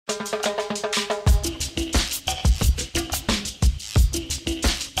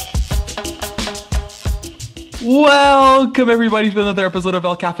Welcome everybody to another episode of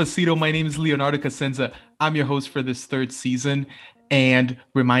CafeciTO. My name is Leonardo Casenza. I'm your host for this third season, and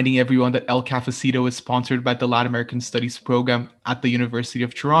reminding everyone that CafeciTO is sponsored by the Latin American Studies program at the University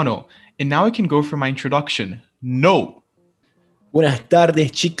of Toronto. And now I can go for my introduction. No. Buenas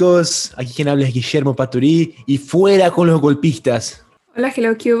tardes, chicos. Aquí quien habla es Guillermo Paturí y fuera con los golpistas. Hola,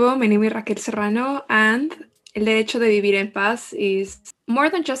 hello, Cubo. My name is Raquel Serrano, and El Derecho de Vivir en Paz is more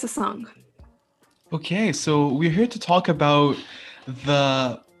than just a song. Okay, so we're here to talk about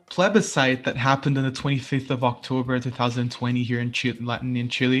the plebiscite that happened on the 25th of October 2020 here in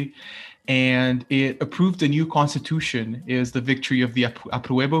Chile, and it approved a new constitution. It was the victory of the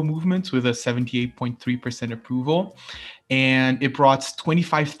Apruebo movement with a 78.3% approval, and it brought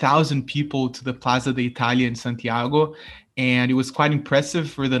 25,000 people to the Plaza de Italia in Santiago, and it was quite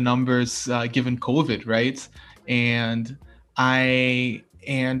impressive for the numbers given COVID, right?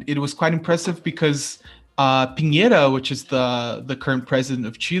 And it was quite impressive because Piñera, which is the current president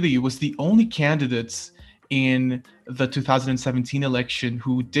of Chile, was the only candidate in the 2017 election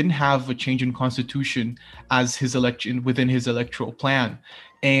who didn't have a change in constitution as his election within his electoral plan.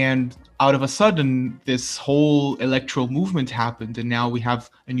 And out of a sudden, this whole electoral movement happened, and now we have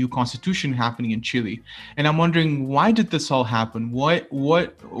a new constitution happening in Chile. And I'm wondering, why did this all happen? What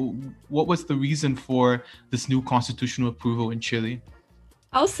was the reason for this new constitutional approval in Chile?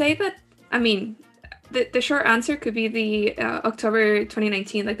 I'll say that, the short answer could be the October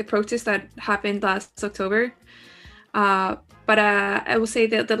 2019, like the protest that happened last October. But I will say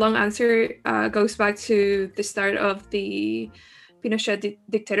that the long answer goes back to the start of the Pinochet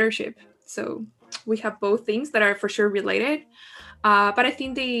dictatorship. So we have both things that are for sure related. But I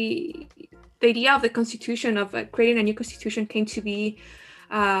think the idea of the constitution, of creating a new constitution, came to be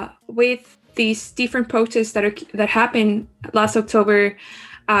with these different protests that happened last October,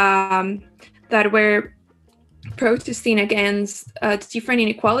 that were protesting against different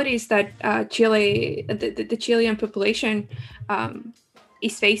inequalities that Chile, the Chilean population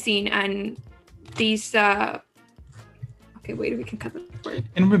is facing, and these. Okay, wait, we can cut the word.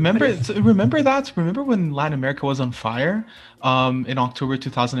 And remember when Latin America was on fire in October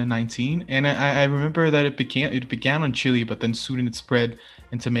 2019, and I remember that it began on Chile, but then soon it spread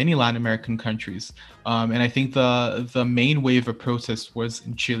into many Latin American countries. And I think the main wave of protests was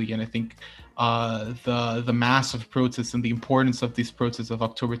in Chile, and I think the mass of protests and the importance of these protests of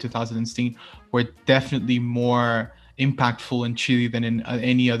October 2016 were definitely more impactful in Chile than in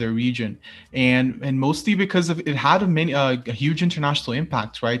any other region, and mostly because of it had a huge international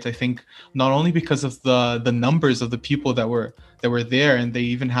impact, right? I think not only because of the numbers of the people that were there, and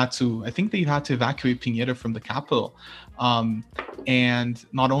they had to evacuate Piñera from the capital, and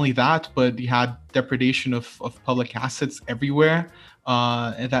not only that, but you had depredation of public assets everywhere,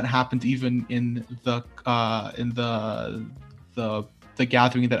 and that happened even in the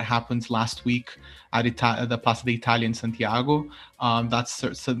gathering that happened last week at the Plaza de Italia in Santiago. That's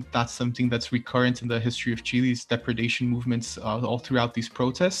something that's recurrent in the history of Chile's depredation movements all throughout these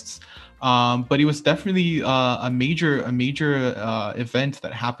protests. But it was definitely a major event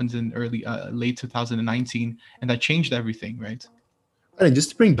that happened in late 2019, and that changed everything, right? And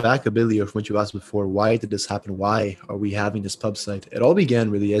just to bring back a bit of what you asked before, why did this happen? Why are we having this plebiscite? It all began,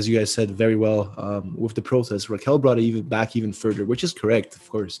 really, as you guys said very well, with the protests. Raquel brought it even further, which is correct, of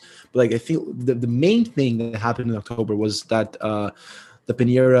course. But I feel the main thing that happened in October was that the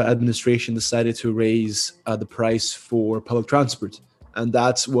Piñera administration decided to raise the price for public transport, and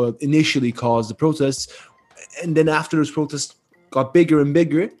that's what initially caused the protests. And then after those protests got bigger and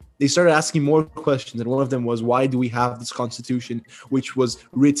bigger, they started asking more questions, and one of them was, why do we have this constitution, which was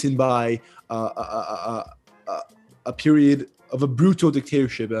written by a period of a brutal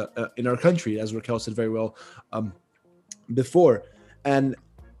dictatorship in our country, as Raquel said very well before. And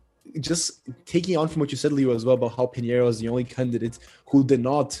just taking on from what you said, Leo, as well, about how Piñera was the only candidate who did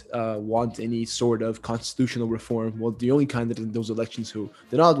not want any sort of constitutional reform. Well, the only candidate in those elections who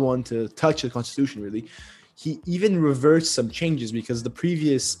did not want to touch the constitution, really. He even reversed some changes, because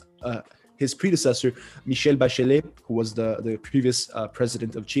his predecessor, Michelle Bachelet, who was the previous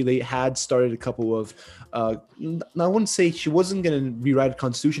president of Chile, had started a couple of, I wouldn't say she wasn't going to rewrite the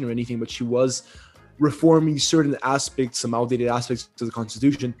constitution or anything, but she was reforming certain aspects, some outdated aspects to the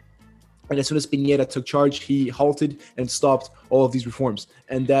constitution. And as soon as Piñera took charge, he halted and stopped all of these reforms.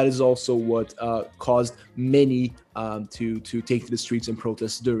 And that is also what caused many to take to the streets and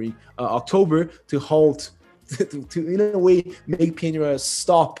protest during October, to halt, to in a way make Piñera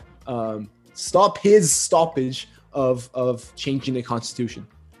stop his stoppage of changing the constitution.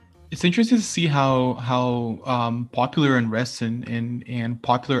 It's interesting to see how popular unrest and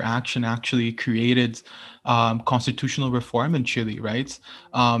popular action actually created constitutional reform in Chile, right?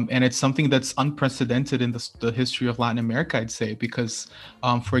 And it's something that's unprecedented in the history of Latin America, I'd say, because,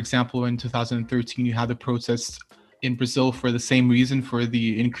 for example, in 2013, you had the protests in Brazil for the same reason, for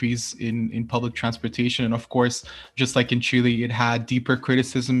the increase in public transportation. And of course, just like in Chile, it had deeper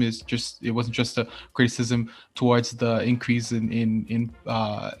criticism. It wasn't just a criticism towards the increase in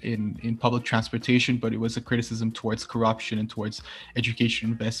public transportation, but it was a criticism towards corruption and towards education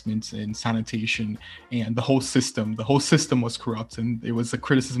investments and sanitation and the whole system. The whole system was corrupt, and it was a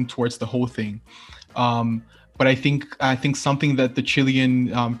criticism towards the whole thing. But I think something that the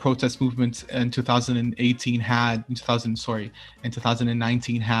Chilean protest movement in 2018 had, in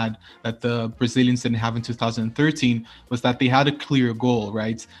 2019 had, that the Brazilians didn't have in 2013, was that they had a clear goal,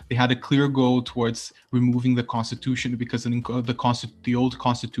 right? They had a clear goal towards removing the constitution, because the old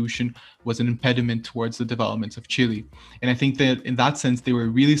constitution was an impediment towards the development of Chile. And I think that in that sense, they were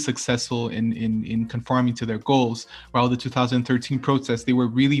really successful in conforming to their goals, while the 2013 protests, they were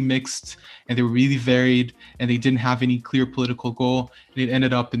really mixed and they were really varied, and they didn't have any clear political goal. It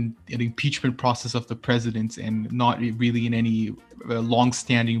ended up in an impeachment process of the president, and not really in any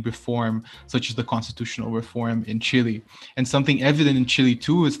long-standing reform, such as the constitutional reform in Chile. And something evident in Chile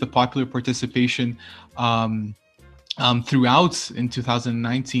too is the popular participation throughout in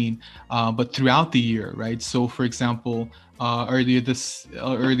 2019, but throughout the year, right? So, for example, early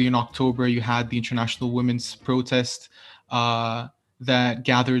in October, you had the International Women's Protest that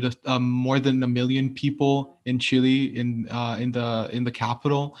gathered more than 1 million people in Chile in the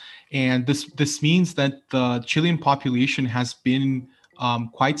capital, and this means that the Chilean population has been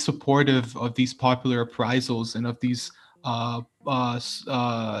quite supportive of these popular uprisals and of these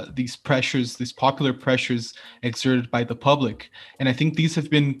pressures, these popular pressures exerted by the public. And I think these have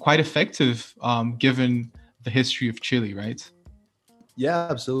been quite effective given the history of Chile, right? Yeah,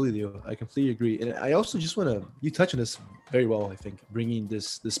 absolutely, Leo. I completely agree. And I also just want to, you touch on this very well, I think, bringing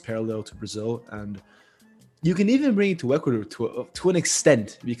this parallel to Brazil. And you can even bring it to Ecuador to an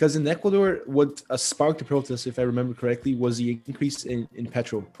extent, because in Ecuador, what sparked the protest, if I remember correctly, was the increase in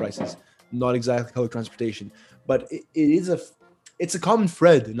petrol prices, not exactly public transportation. But it's a common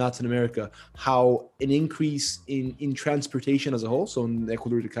thread in Latin America, how an increase in transportation as a whole. So in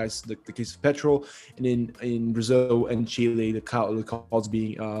Ecuador, the case of petrol, and in Brazil and Chile, the cause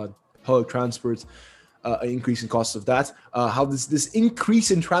being public transport, an increase in costs of that. How this increase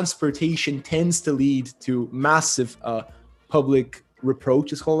in transportation tends to lead to massive public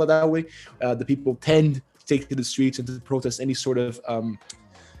reproach, let's call it that way. The people tend to take to the streets and to protest any sort of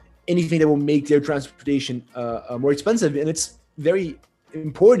anything that will make their transportation more expensive. And it's very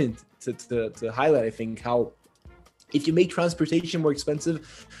important to highlight, I think, how if you make transportation more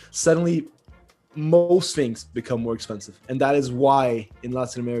expensive, suddenly most things become more expensive. And that is why in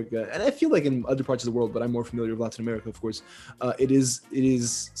Latin America, and I feel like in other parts of the world, but I'm more familiar with Latin America, of course, it is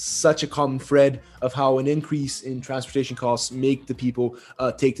such a common thread of how an increase in transportation costs make the people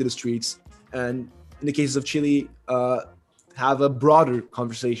take to the streets. And in the cases of Chile, have a broader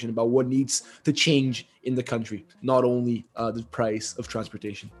conversation about what needs to change in the country, not only the price of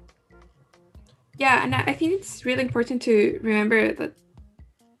transportation. Yeah, and I think it's really important to remember that,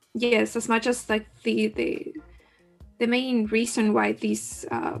 yes, as much as like the main reason why these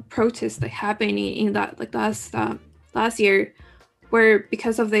protests that happened in that like last year were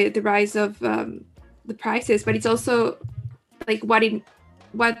because of the rise of the prices, but it's also like what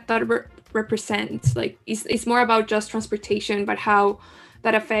that represents. Like it's more about just transportation, but how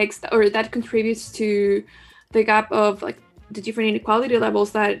that affects or that contributes to the gap of like the different inequality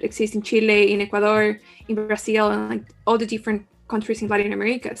levels that exist in Chile, in Ecuador, in Brazil, and like all the different countries in Latin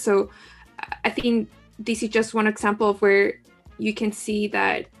America. So I think this is just one example of where you can see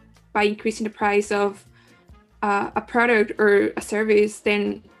that by increasing the price of a product or a service,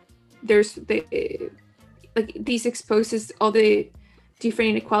 then there's this exposes all the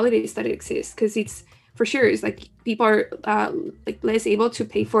different inequalities that exist, because it's for sure it's like people are like less able to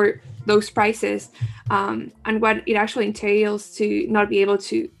pay for those prices, and what it actually entails to not be able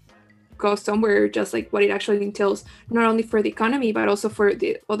to go somewhere, just like what it actually entails not only for the economy but also for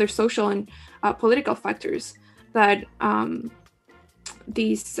the other social and political factors that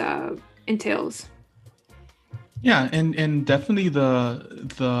these entails. Yeah, and definitely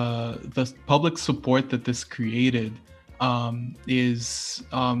the public support that this created is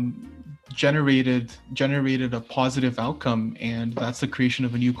generated a positive outcome, and that's the creation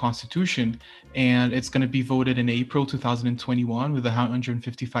of a new constitution. And it's going to be voted in April 2021 with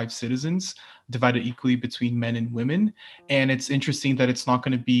 155 citizens divided equally between men and women. And it's interesting that it's not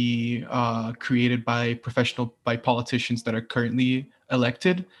going to be created by politicians that are currently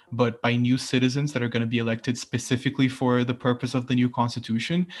elected, but by new citizens that are going to be elected specifically for the purpose of the new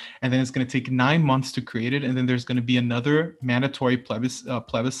constitution. And then it's going to take 9 months to create it, and then there's going to be another mandatory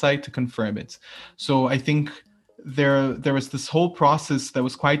plebiscite to confirm it. So I think there was this whole process that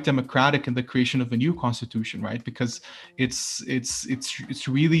was quite democratic in the creation of a new constitution, right? Because it's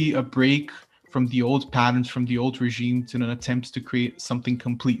really a break from the old patterns, from the old regime, to an attempt to create something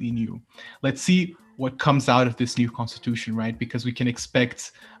completely new. Let's see what comes out of this new constitution, right? Because we can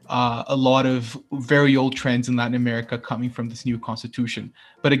expect a lot of very old trends in Latin America coming from this new constitution.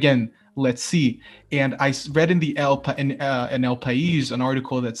 But again, let's see. And I read in El País an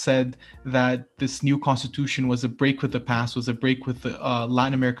article that said that this new constitution was a break with the past, was a break with the,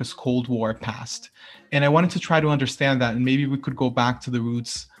 Latin America's Cold War past. And I wanted to try to understand that, and maybe we could go back to the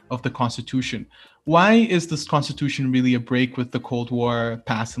roots of the constitution. Why is this constitution really a break with the Cold War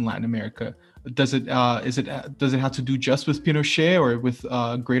past in Latin America? Does it have to do just with Pinochet, or with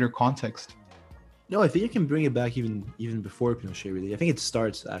greater context? No, I think you can bring it back even before Pinochet, really. I think it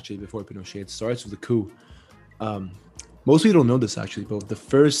starts actually before Pinochet. It starts with the coup. Most people don't know this actually, but the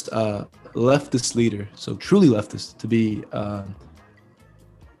first leftist leader, so truly leftist, to be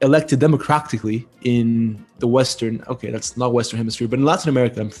elected democratically in the Western, okay, that's not Western Hemisphere, but in Latin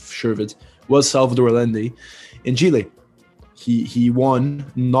America, I'm sure of it, was Salvador Allende in Chile. He won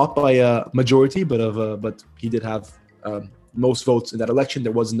not by a majority, but he did have most votes in that election.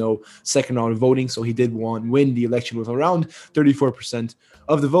 There was no second round of voting, so he did win the election with around 34%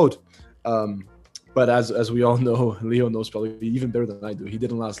 of the vote. But as we all know, Leo knows probably even better than I do, he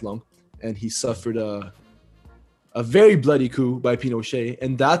didn't last long, and he suffered a very bloody coup by Pinochet,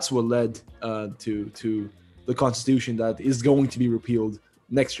 and that's what led to the constitution that is going to be repealed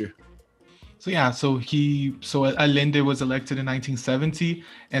next year. So Allende was elected in 1970,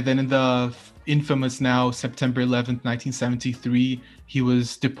 and then in the infamous now September 11th, 1973, he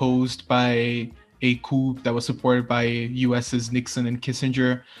was deposed by a coup that was supported by US's Nixon and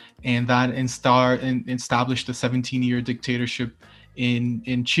Kissinger, and that established a 17-year dictatorship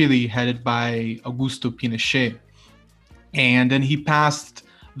in Chile headed by Augusto Pinochet. And then he passed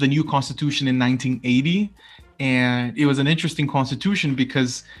the new constitution in 1980, and it was an interesting constitution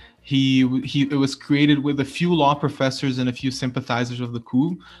because it was created with a few law professors and a few sympathizers of the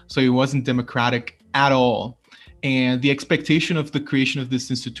coup, so it wasn't democratic at all. And the expectation of the creation of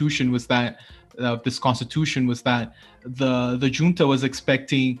this institution was that this constitution was that the junta was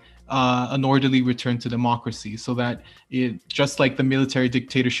expecting an orderly return to democracy, so that it, just like the military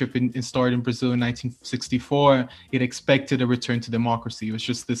dictatorship installed in Brazil in 1964, it expected a return to democracy. It was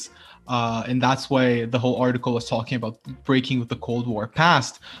just this, and that's why the whole article was talking about breaking with the Cold War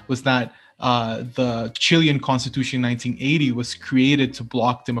past, was that the Chilean constitution in 1980 was created to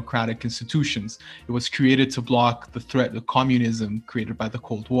block democratic institutions. It was created to block the threat of communism created by the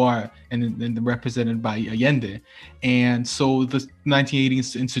Cold War and then represented by Allende. And so the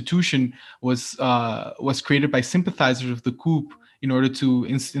 1980 institution was created by sympathizers of the coup in order to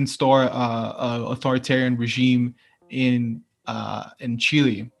install an authoritarian regime in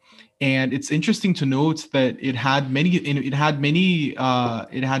Chile. And it's interesting to note that it had many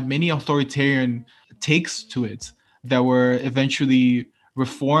authoritarian takes to it that were eventually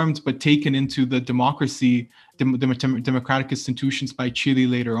reformed but taken into the democratic institutions by Chile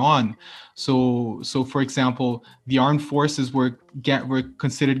later on. So for example, the armed forces were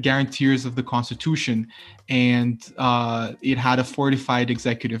considered guarantors of the constitution, and it had a fortified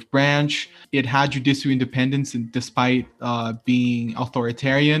executive branch. It had judicial independence, and despite being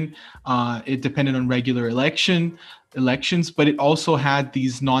authoritarian, it depended on regular elections, but it also had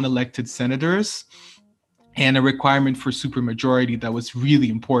these non-elected senators and a requirement for supermajority that was really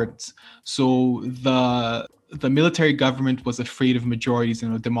important. So the military government was afraid of majorities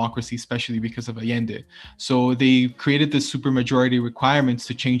in a democracy, especially because of Allende. So they created this supermajority requirements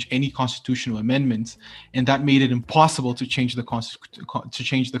to change any constitutional amendments, and that made it impossible to change the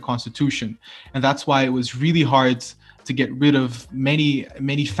constitution. And that's why it was really hard to get rid of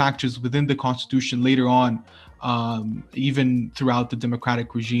many factors within the constitution later on, even throughout the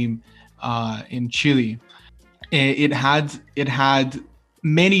democratic regime in Chile. It had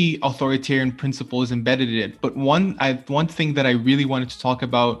many authoritarian principles embedded in it, but one thing that I really wanted to talk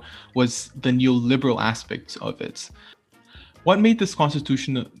about was the neoliberal aspect of it. What made this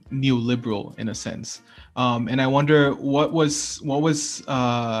constitution neoliberal in a sense? And I wonder what was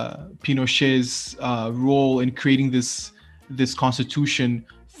Pinochet's role in creating this constitution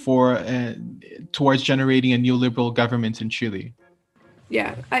towards generating a neoliberal government in Chile?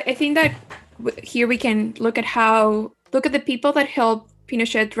 Yeah, I think that here we can look at the people that helped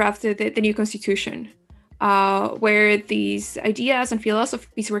Pinochet draft the new constitution, where these ideas and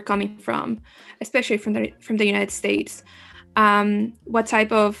philosophies were coming from, especially from the United States. What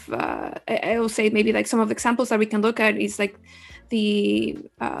type of I will say maybe like some of the examples that we can look at is like the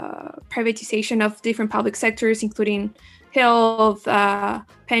privatization of different public sectors, including health,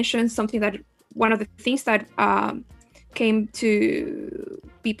 pensions, something that one of the things that came to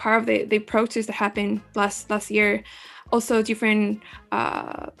be part of the protest that happened last year. Also different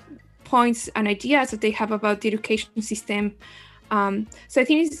points and ideas that they have about the education system. So I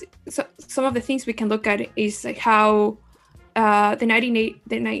think some of the things we can look at is like how the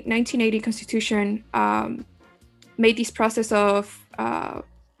 1980 Constitution made this process of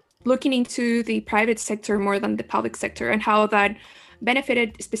looking into the private sector more than the public sector, and how that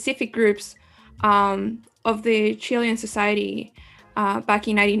benefited specific groups of the Chilean society back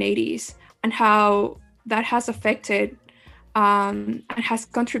in 1980s, and how that has affected and has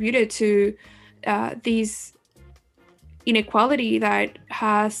contributed to this inequality that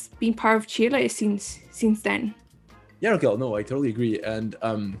has been part of Chile since then. Yeah, Raquel, no, I totally agree. And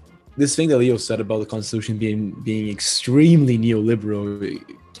this thing that Leo said about the Constitution being extremely neoliberal, it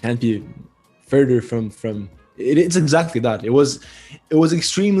can't be further from it. It's exactly that. It was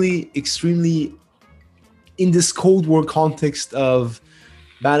extremely in this Cold War context of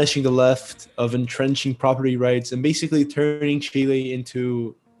banishing the left, of entrenching property rights, and basically turning Chile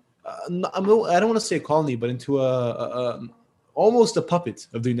into I don't want to say a colony, but into almost a puppet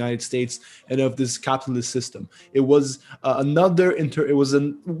of the United States and of this capitalist system. It was one of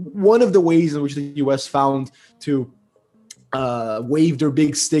the ways in which the US found to wave their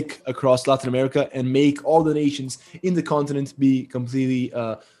big stick across Latin America and make all the nations in the continent be completely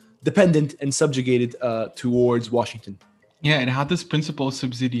dependent and subjugated towards Washington. Yeah, it had this principle of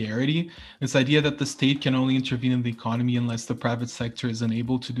subsidiarity, this idea that the state can only intervene in the economy unless the private sector is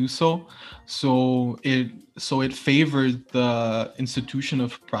unable to do so. So it favored the institution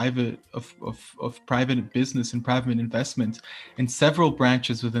of private business and private investment in several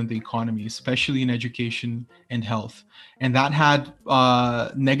branches within the economy, especially in education and health. And that had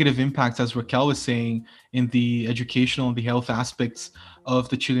negative impacts, as Raquel was saying, in the educational and the health aspects of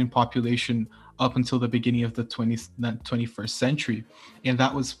the Chilean population up until the beginning of the 21st century. And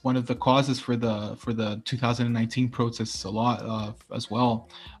that was one of the causes for the 2019 protests a lot as well.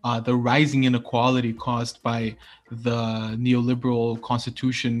 The rising inequality caused by the neoliberal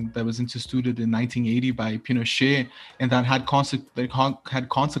constitution that was instituted in 1980 by Pinochet, and that had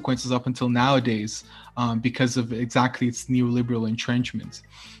consequences up until nowadays because of exactly its neoliberal entrenchment.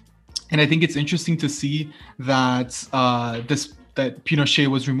 And I think it's interesting to see that that Pinochet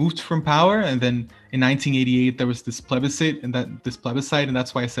was removed from power, and then in 1988 there was this plebiscite, and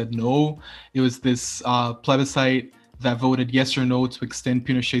that's why I said no. It was this plebiscite that voted yes or no to extend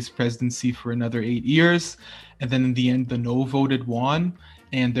Pinochet's presidency for another 8 years, and then in the end the no voted won.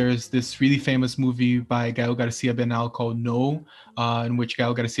 And there's this really famous movie by Gael Garcia Bernal called No, in which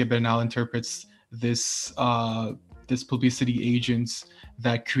Gael Garcia Bernal interprets this publicity agent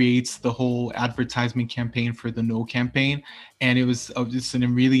that creates the whole advertisement campaign for the No campaign. And it was just a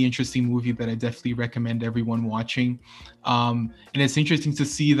really interesting movie that I definitely recommend everyone watching. And it's interesting to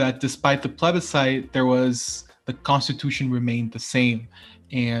see that despite the plebiscite, the Constitution remained the same.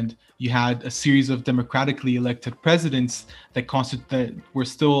 And you had a series of democratically elected presidents that were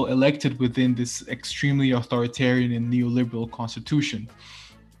still elected within this extremely authoritarian and neoliberal constitution.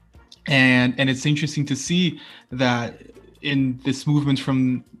 And it's interesting to see that in this movement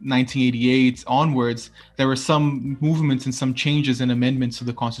from 1988 onwards, there were some movements and some changes and amendments to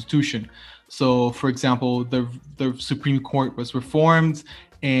the Constitution. So, for example, the Supreme Court was reformed,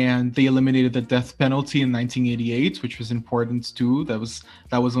 and they eliminated the death penalty in 1988, which was important too. That was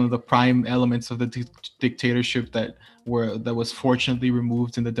one of the prime elements of the dictatorship that was fortunately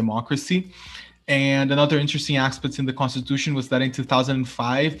removed in the democracy. And another interesting aspect in the Constitution was that in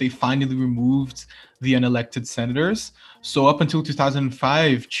 2005, they finally removed the unelected senators. So up until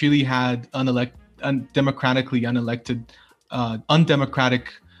 2005, Chile had undemocratic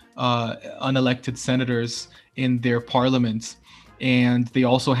unelected senators in their parliaments. And they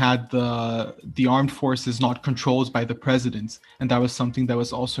also had the armed forces not controlled by the president, and that was something that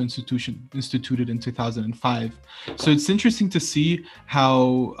was also instituted in 2005. So it's interesting to see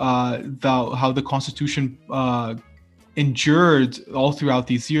how the Constitution endured all throughout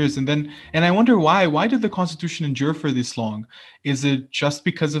these years. And I wonder why did the Constitution endure for this long? Is it just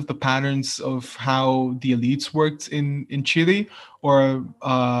because of the patterns of how the elites worked in Chile, or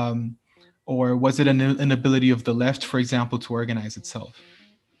was it an inability of the left, for example, to organize itself?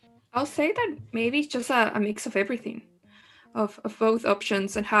 I'll say that maybe it's just a mix of everything, of both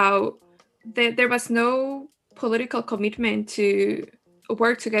options, and how there was no political commitment to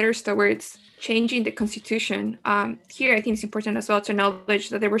work together towards changing the constitution. Here, I think it's important as well to acknowledge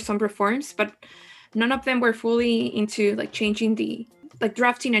that there were some reforms, but none of them were fully into like changing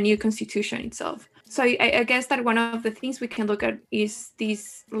drafting a new constitution itself. So I guess that one of the things we can look at is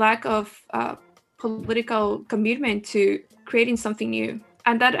this lack of political commitment to creating something new.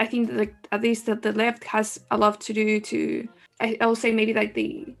 And that I think like at least that the left has a lot to do to, I'll say maybe like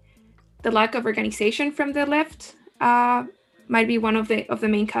the lack of organization from the left might be one of the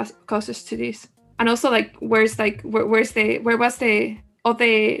main causes to this. And also like where was the all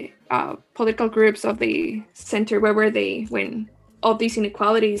the political groups of the center, where were they when all these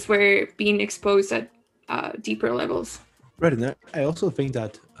inequalities were being exposed at deeper levels? Right, and I also think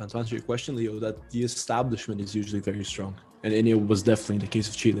that, to answer your question, Leo, that the establishment is usually very strong, and it was definitely the case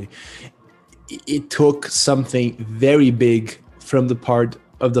of Chile. It took something very big from the part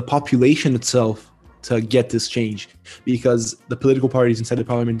of the population itself to get this change, because the political parties inside the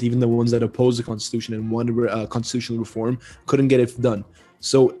parliament, even the ones that oppose the constitution and wanted constitutional reform, couldn't get it done.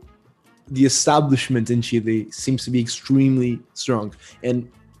 So the establishment in Chile seems to be extremely strong.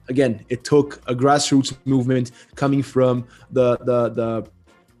 And again, it took a grassroots movement coming from the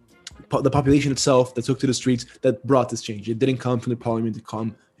population itself that took to the streets that brought this change. It didn't come from the parliament,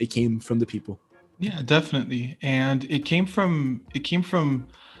 it came from the people. Yeah, definitely. And it came from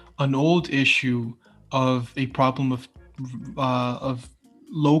an old issue of a problem of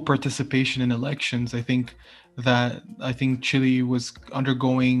low participation in elections. I think Chile was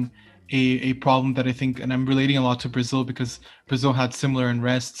undergoing a problem that I think, and I'm relating a lot to Brazil because Brazil had similar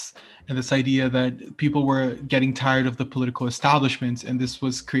unrests, and this idea that people were getting tired of the political establishment, and this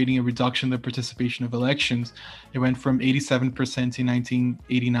was creating a reduction in the participation of elections. It went from 87% in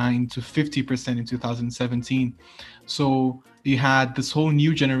 1989 to 50% in 2017. So you had this whole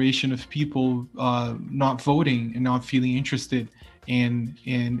new generation of people not voting and not feeling interested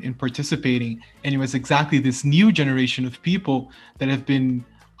in participating, and it was exactly this new generation of people that have been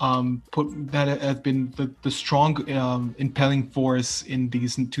the strong impelling force in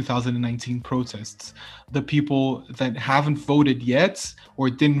these 2019 protests. The people that haven't voted yet or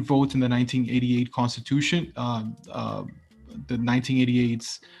didn't vote in the 1988 Constitution, the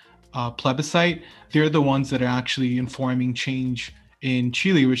 1988's plebiscite, they're the ones that are actually informing change in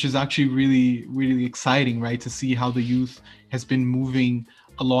Chile, which is actually really, really exciting, right? To see how the youth has been moving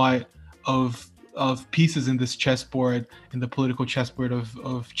a lot of pieces in this chessboard, in the political chessboard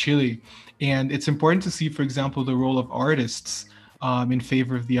of Chile. And it's important to see, for example, the role of artists in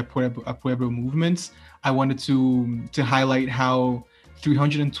favor of the Apueblo movements. I wanted to highlight how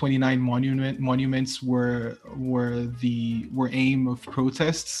 329 monuments were aim of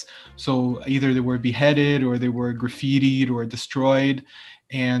protests. So either they were beheaded or they were graffitied or destroyed,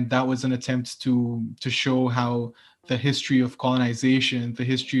 and that was an attempt to show how the history of colonization, the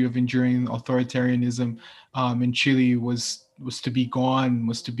history of enduring authoritarianism in Chile was to be gone,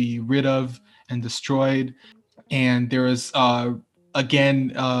 was to be rid of and destroyed. And there was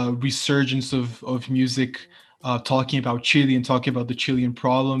again resurgence of music talking about Chile and talking about the Chilean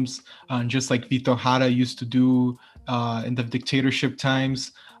problems, just like Vito Jara used to do in the dictatorship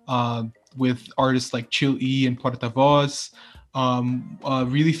times with artists like Chill E and Portavoz. A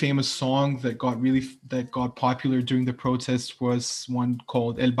really famous song that got popular during the protests was one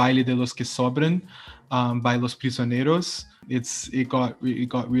called El Baile de los que Sobran by Los Prisioneros. It got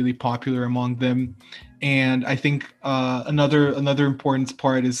really popular among them. And I think another important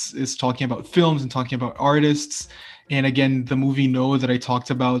part is talking about films and talking about artists. And again, the movie No that I talked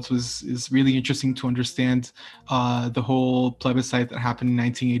about is really interesting to understand the whole plebiscite that happened in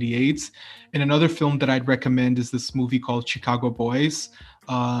 1988. And another film that I'd recommend is this movie called Chicago Boys.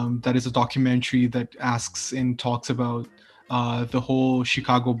 That is a documentary that asks and talks about the whole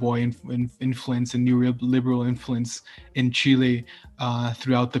Chicago boy influence and neoliberal influence in Chile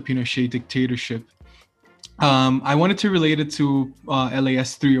throughout the Pinochet dictatorship. I wanted to relate it to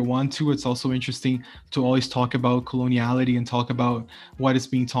LAS 301 too. It's also interesting to always talk about coloniality and talk about what is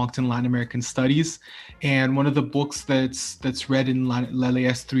being taught in Latin American studies. And one of the books that's read in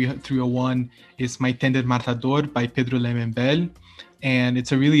LAS 301 is Maitende Matador by Pedro Lemembel. And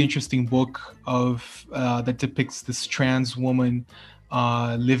it's a really interesting book that depicts this trans woman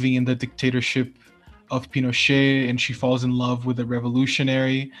living in the dictatorship of Pinochet, and she falls in love with a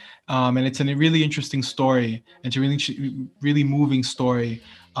revolutionary. And it's a really interesting story. It's a really moving story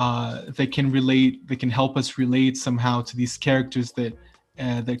that can help us relate somehow to these characters that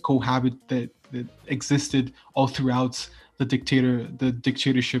cohabit, that existed all throughout the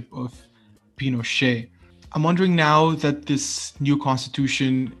dictatorship of Pinochet. I'm wondering now that this new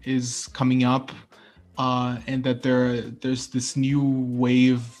constitution is coming up, and that there's this new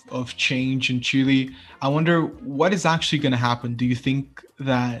wave of change in Chile. I wonder what is actually going to happen. Do you think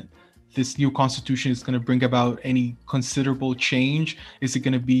that this new constitution is going to bring about any considerable change? Is it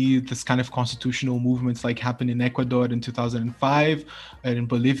going to be this kind of constitutional movements like happened in Ecuador in 2005 and in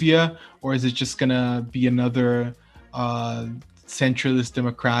Bolivia? Or is it just going to be another centralist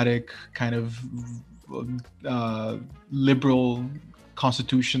democratic kind of liberal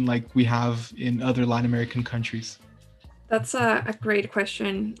constitution like we have in other Latin American countries? That's a great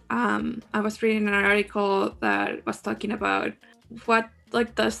question. I was reading an article that was talking about what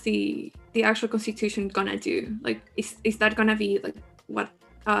does the actual constitution gonna do? Like, is that gonna be like what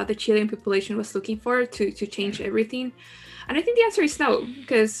the Chilean population was looking for to change everything? And I think the answer is no,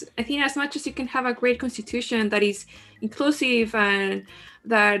 because I think as much as you can have a great constitution that is inclusive and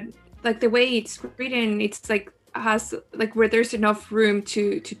that, like, the way it's written, it's like has like where there's enough room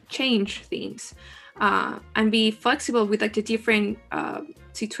to change things and be flexible with like the different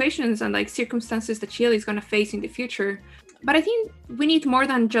situations and like circumstances that Chile is going to face in the future. But I think we need more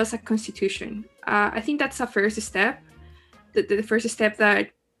than just a constitution. I think that's a first step, the first step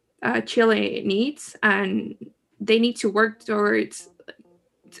that Chile needs, and they need to work towards.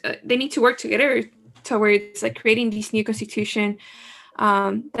 They need to work together towards like creating this new constitution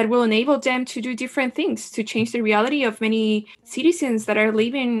that will enable them to do different things, to change the reality of many citizens that are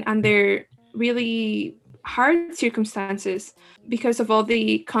living under really hard circumstances because of all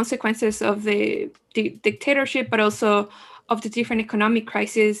the consequences of the dictatorship, but also of the different economic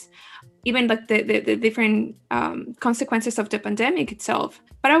crises, even like the different consequences of the pandemic itself.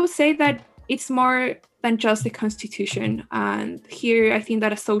 But I would say that it's more than just the constitution. And here I think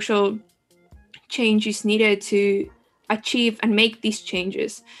that a social change is needed to achieve and make these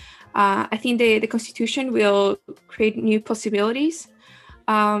changes. I think the constitution will create new possibilities,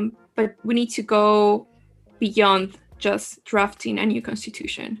 but we need to go beyond just drafting a new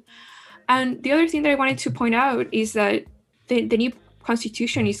constitution. And the other thing that I wanted to point out is that the new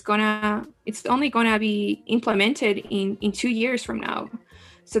constitution it's only gonna be implemented in 2 years from now.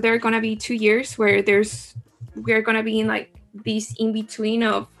 So there are gonna be 2 years where we're gonna be in like this in between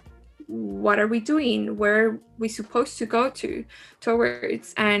of what are we doing, where are we supposed to go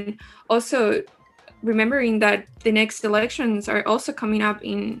towards, and also remembering that the next elections are also coming up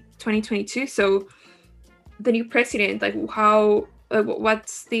in 2022. So the new president, like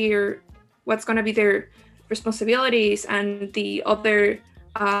what's going to be their responsibilities, and the other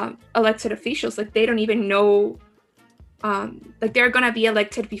elected officials, like they don't even know, like they're going to be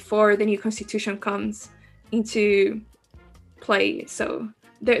elected before the new constitution comes into play. So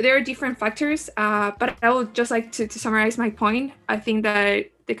there are different factors, but I would just like to summarize my point. I think that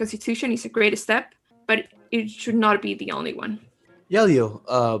the constitution is a great step, but it should not be the only one. Yeah, Leo,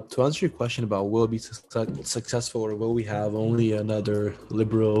 to answer your question about will it be successful or will we have only another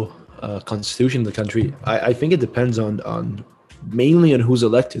liberal constitution in the country, I think it depends on mainly on who's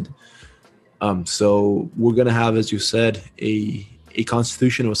elected. So we're going to have, as you said, a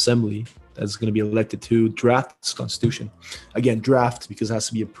constitutional assembly that's going to be elected to draft this constitution. Again, draft because it has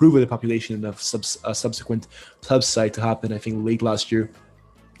to be approved by the population and a subsequent plebiscite to happen, I think, late next year,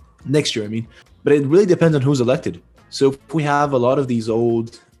 I mean. But it really depends on who's elected. So if we have a lot of these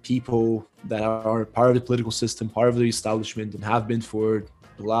old people that are part of the political system, part of the establishment, and have been for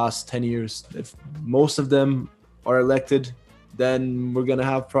the last 10 years, if most of them are elected, then we're going to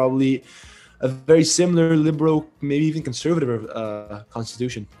have probably a very similar liberal, maybe even conservative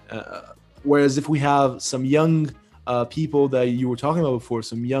constitution. Whereas if we have some young people that you were talking about before,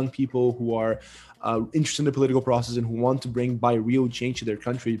 some young people who are interested in the political process and who want to bring by real change to their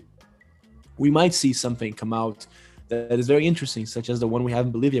country, we might see something come out that is very interesting, such as the one we have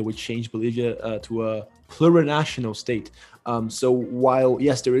in Bolivia, which changed Bolivia to a plurinational state. So while,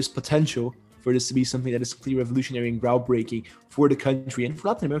 yes, there is potential for this to be something that is clearly revolutionary and groundbreaking for the country and for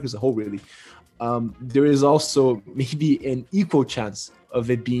Latin America as a whole, really, there is also maybe an equal chance of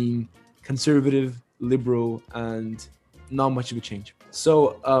it being conservative, liberal, and not much of a change.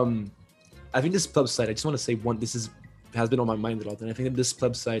 So I think this plebiscite, I just want to say has been on my mind a lot, and I think that this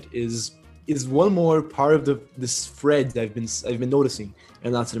plebiscite is one more part of this thread that I've been noticing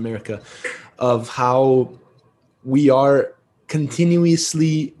in Latin America of how we are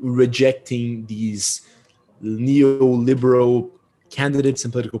continuously rejecting these neoliberal candidates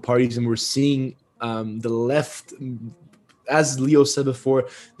and political parties, and we're seeing the left, as Leo said before,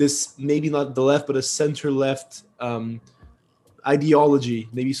 this maybe not the left but a center left ideology,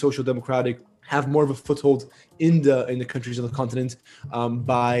 maybe social democratic, have more of a foothold in the countries of the continent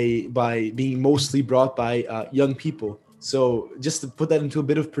by being mostly brought by young people. So just to put that into a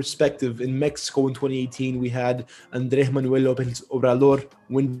bit of perspective, in Mexico in 2018, we had Andrés Manuel López Obrador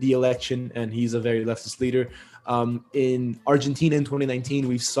win the election, and he's a very leftist leader. In Argentina in 2019,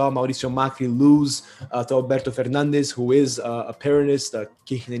 we saw Mauricio Macri lose to Alberto Fernandez, who is a Peronist, a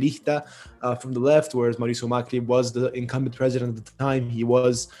Kirchnerista from the left, whereas Mauricio Macri was the incumbent president at the time. He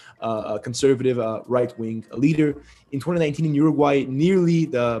was a conservative, right-wing leader. In 2019 in Uruguay, nearly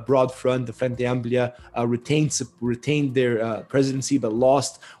the Broad Front, the Frente Amplia, retained their presidency, but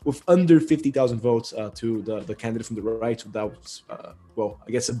lost with under 50,000 votes to the candidate from the right. So that was,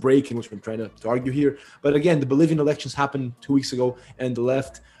 I guess a break in which we're trying to argue here. But again, the Bolivian elections happened 2 weeks ago, and the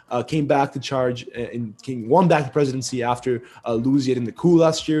left came back to charge and won back the presidency after losing it in the coup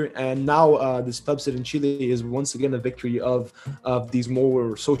last year. And now this plebiscite in Chile is once again a victory of these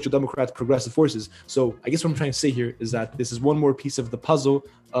more social democrat progressive forces. So I guess what I'm trying to say here is that this is one more piece of the puzzle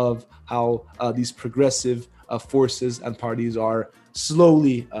of how these progressive forces and parties are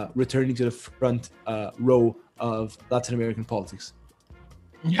slowly returning to the front row of Latin American politics.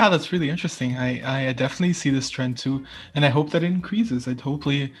 Yeah, that's really interesting. I definitely see this trend too, and I hope that it increases.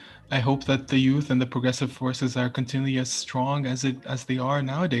 I hope that the youth and the progressive forces are continually as strong as they are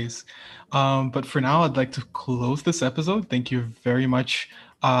nowadays. But for now, I'd like to close this episode. Thank you very much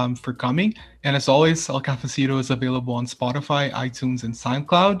for coming. And as always, El CafeciTO is available on Spotify, iTunes, and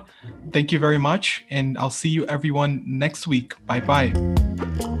SoundCloud. Thank you very much, and I'll see you everyone next week. Bye bye.